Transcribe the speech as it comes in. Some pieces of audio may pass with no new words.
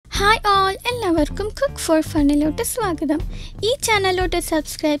Hi all, എല്ലാവർക്കും cook four ഫണ്ണിലോട്ട് സ്വാഗതം. ഈ ചാനലിലോട്ട്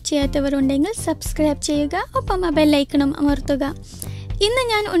സബ്സ്ക്രൈബ് ചെയ്യാത്തവരുണ്ടെങ്കിൽ സബ്സ്ക്രൈബ് ചെയ്യുക, ഒപ്പം ആ ബെൽ ഐക്കണും അമർത്തുക. ഇന്ന്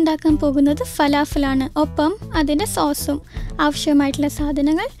ഞാൻ ഉണ്ടാക്കാൻ പോകുന്നത് ഫലാഫലാണ്, ഒപ്പം അതിൻ്റെ സോസും. ആവശ്യമായിട്ടുള്ള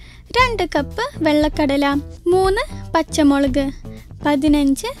സാധനങ്ങൾ: 2 കപ്പ് വെള്ളക്കടല, 3 പച്ചമുളക്,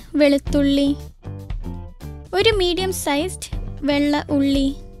 15 വെളുത്തുള്ളി, ഒരു മീഡിയം സൈസ്ഡ് വെള്ള ഉള്ളി,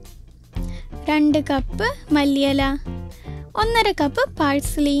 2 കപ്പ് മല്ലിയില, 1.5 കപ്പ്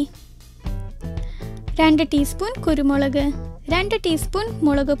പാഴ്സലി, 2 ടീസ്പൂൺ കുരുമുളക്, 2 ടീസ്പൂൺ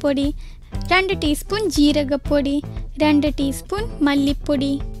മുളക് പൊടി, 2 ടീസ്പൂൺ ജീരകപ്പൊടി, 2 ടീസ്പൂൺ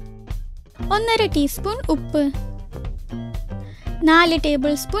മല്ലിപ്പൊടി, 1.5 ടീസ്പൂൺ ഉപ്പ്, 4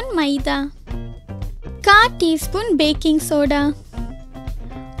 ടേബിൾ സ്പൂൺ മൈദ, 1/4 ടീസ്പൂൺ ബേക്കിംഗ് സോഡ,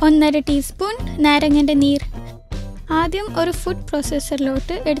 1.5 ടീസ്പൂൺ നാരങ്ങൻ്റെ നീർ. ആദ്യം ഒരു ഫുഡ്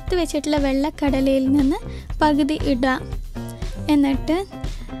പ്രോസസ്സറിലോട്ട് എടുത്തു വെച്ചിട്ടുള്ള വെള്ളക്കടലയിൽ നിന്ന് പകുതി ഇടുക. എന്നിട്ട്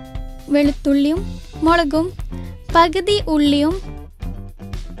വെളുത്തുള്ളിയും മുളകും പകുതി ഉള്ളിയും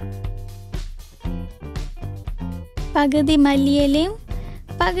പകുതി മല്ലിയിലയും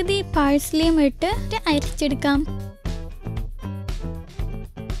പകുതി പാഴ്സലിയും ഇട്ട് അരച്ചെടുക്കാം.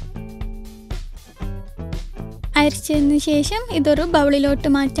 അരച്ചതിന് ശേഷം ഇതൊരു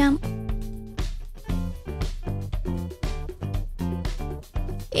ബൗളിലോട്ട് മാറ്റാം.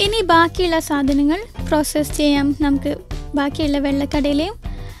 ഇനി ബാക്കിയുള്ള സാധനങ്ങൾ പ്രോസസ്സ് ചെയ്യാം. നമുക്ക് ബാക്കിയുള്ള വെള്ളക്കടലയും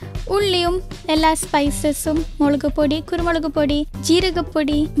ഉള്ളിയും എല്ലാ സ്പൈസസും, മുളക് പൊടി, കുരുമുളക് പൊടി,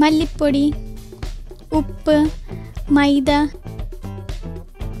 ജീരകപ്പൊടി, മല്ലിപ്പൊടി, ഉപ്പ്, മൈദ,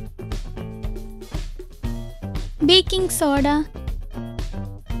 ബേക്കിംഗ് സോഡ,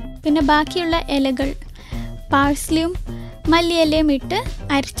 പിന്നെ ബാക്കിയുള്ള ഇലകൾ പാഴ്സലിയും മല്ലിയിലയും ഇട്ട്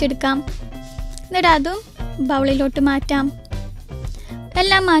അരച്ചെടുക്കാം. എന്നിട്ട് അതും ബൗളിലോട്ട് മാറ്റാം.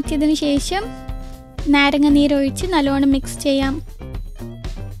 എല്ലാം മാറ്റിയതിന് ശേഷം നാരങ്ങ നീരൊഴിച്ച് നല്ലോണം മിക്സ് ചെയ്യാം.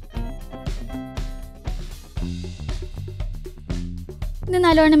 ഇത്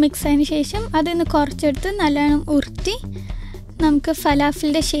നല്ലോണം മിക്സ് ആയതിനു ശേഷം അതിൽ നിന്ന് കുറച്ചെടുത്ത് നല്ലോണം ഉരുട്ടി നമുക്ക്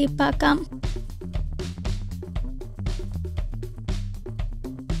ഫലാഫലിൻ്റെ ഷേപ്പാക്കാം.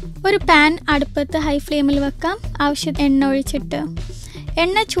 ഒരു പാൻ അടുപ്പത്ത് ഹൈ ഫ്ലെയിമിൽ വെക്കാം. ആവശ്യത്തിന് എണ്ണ ഒഴിച്ചിട്ട്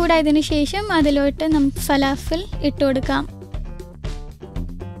എണ്ണ ചൂടായതിനു ശേഷം അതിലോട്ട് നമുക്ക് ഫലാഫൽ ഇട്ട് കൊടുക്കാം.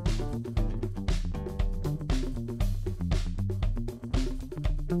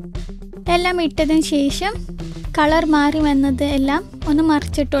 എല്ലാം ഇട്ടതിന് ശേഷം കളർ മാറി വന്നത് എല്ലാം ഒന്ന്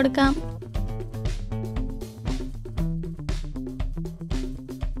മറിച്ചിട്ട് കൊടുക്കാം.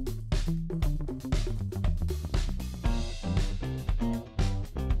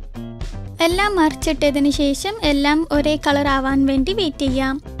 എല്ലാം മറിച്ചിട്ടതിന് ശേഷം എല്ലാം ഒരേ കളർ ആവാൻ വേണ്ടി വെയിറ്റ്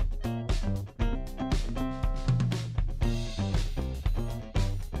ചെയ്യാം.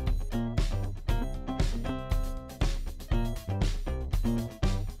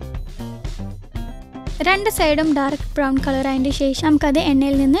 രണ്ട് സൈഡും ഡാർക്ക് ബ്രൗൺ കളർ ആയതിന് ശേഷം നമുക്കത്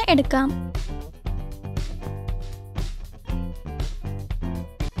എണ്ണയിൽ നിന്ന് എടുക്കാം.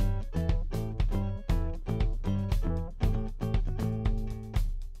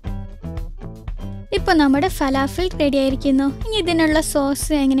 ഇപ്പോൾ നമ്മുടെ ഫലാഫൽ റെഡി ആയിരിക്കുന്നു. ഇനി ഇതിനുള്ള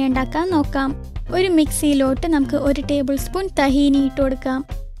സോസ് എങ്ങനെ ഉണ്ടാക്കാൻ നോക്കാം. ഒരു മിക്സിയിലോട്ട് നമുക്ക് 1 ടേബിൾ സ്പൂൺ തഹീനി ഇട്ട് കൊടുക്കാം.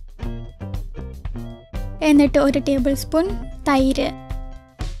 എന്നിട്ട് 1 ടേബിൾ സ്പൂൺ തൈര്,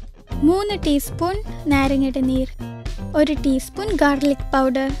 3 ടീസ്പൂൺ നാരങ്ങയുടെ നീർ, 1 teaspoon garlic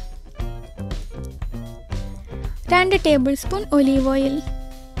powder, 2 table spoon olive oil.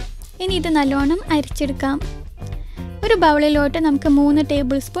 ഇനി ഇത് നല്ലോണം അരിച്ചെടുക്കാം. ഒരു ബൗളിലോട്ട് നമുക്ക് 3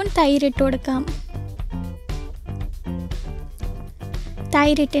 ടേബിൾ സ്പൂൺ തൈരിട്ട് കൊടുക്കാം.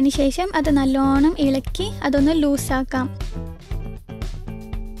 തൈരിട്ടതിന് ശേഷം അത് നല്ലോണം ഇളക്കി അതൊന്ന് ലൂസാക്കാം.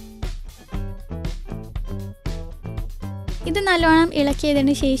 ഇത് നല്ലോണം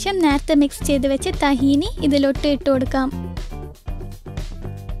ഇളക്കിയതിന് ശേഷം നേരത്തെ മിക്സ് ചെയ്ത് വെച്ച് തഹീനി ഇതിലോട്ട് ഇട്ട് കൊടുക്കാം.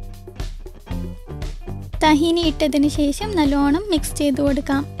 തഹീനി ഇട്ടതിന് ശേഷം നല്ലോണം മിക്സ് ചെയ്ത്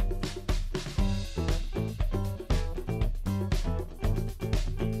കൊടുക്കാം.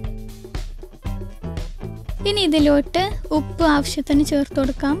 ഇനി ഇതിലോട്ട് ഉപ്പ് ആവശ്യത്തിന് ചേർത്ത്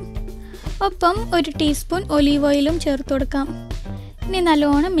കൊടുക്കാം. ഒപ്പം 1 ടീസ്പൂൺ ഒലീവ് ഓയിലും ചേർത്ത് കൊടുക്കാം. ഇനി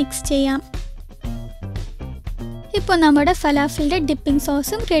നല്ലോണം മിക്സ് ചെയ്യാം. ഇപ്പോൾ നമ്മുടെ ഫലാഫലിൻ്റെ ഡിപ്പിംഗ്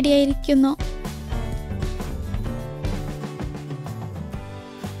സോസും റെഡി ആയിരിക്കുന്നു.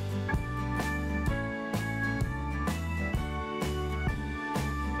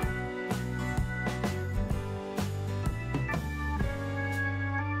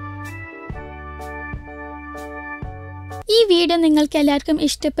 ഈ വീഡിയോ നിങ്ങൾക്ക് എല്ലാവർക്കും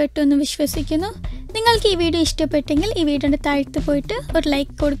ഇഷ്ടപ്പെട്ടു എന്ന് വിശ്വസിക്കുന്നു. നിങ്ങൾക്ക് ഈ വീഡിയോ ഇഷ്ടപ്പെട്ടെങ്കിൽ ഈ വീഡിയോയുടെ താഴത്ത് പോയിട്ട് ഒരു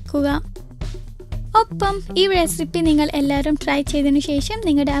ലൈക്ക് കൊടുക്കുക. ഒപ്പം ഈ റെസിപ്പി നിങ്ങൾ എല്ലാവരും ട്രൈ ചെയ്തതിനു ശേഷം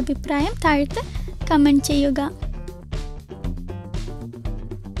നിങ്ങളുടെ അഭിപ്രായം താഴത്ത് കമൻറ്റ് ചെയ്യുക.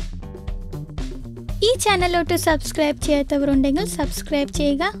 ഈ ചാനലിലോട്ട് സബ്സ്ക്രൈബ് ചെയ്യാത്തവരുണ്ടെങ്കിൽ സബ്സ്ക്രൈബ്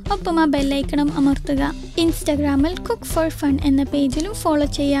ചെയ്യുക. ഒപ്പം ആ ബെല്ലൈക്കണം അമർത്തുക. ഇൻസ്റ്റാഗ്രാമിൽ കുക്ക് ഫോർ ഫൺ എന്ന പേജിലും ഫോളോ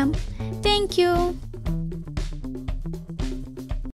ചെയ്യാം. Thank you.